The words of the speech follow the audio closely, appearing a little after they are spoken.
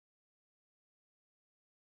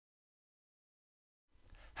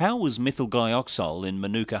How was methylglyoxal in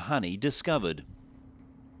Manuka honey discovered?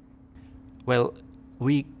 Well,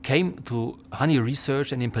 we came to honey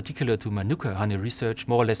research, and in particular to Manuka honey research,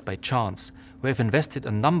 more or less by chance. We have invested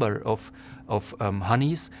a number of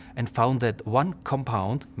honeys and found that one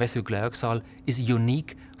compound, methylglyoxal, is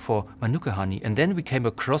unique for Manuka honey. And then we came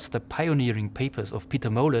across the pioneering papers of Peter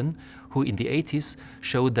Molen, who in the 80s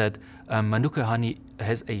showed that Manuka honey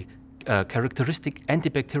has a characteristic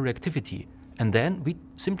antibacterial activity. And then we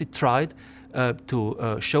simply tried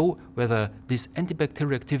to show whether this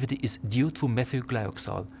antibacterial activity is due to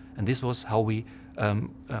methylglyoxal. And this was how we,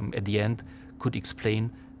 at the end, could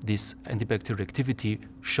explain this antibacterial activity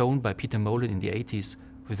shown by Peter Molen in the 80s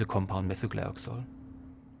with the compound methylglyoxal.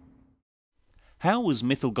 How was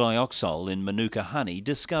methylglyoxal in Manuka honey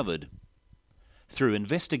discovered? Through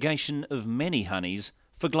investigation of many honeys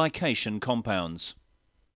for glycation compounds.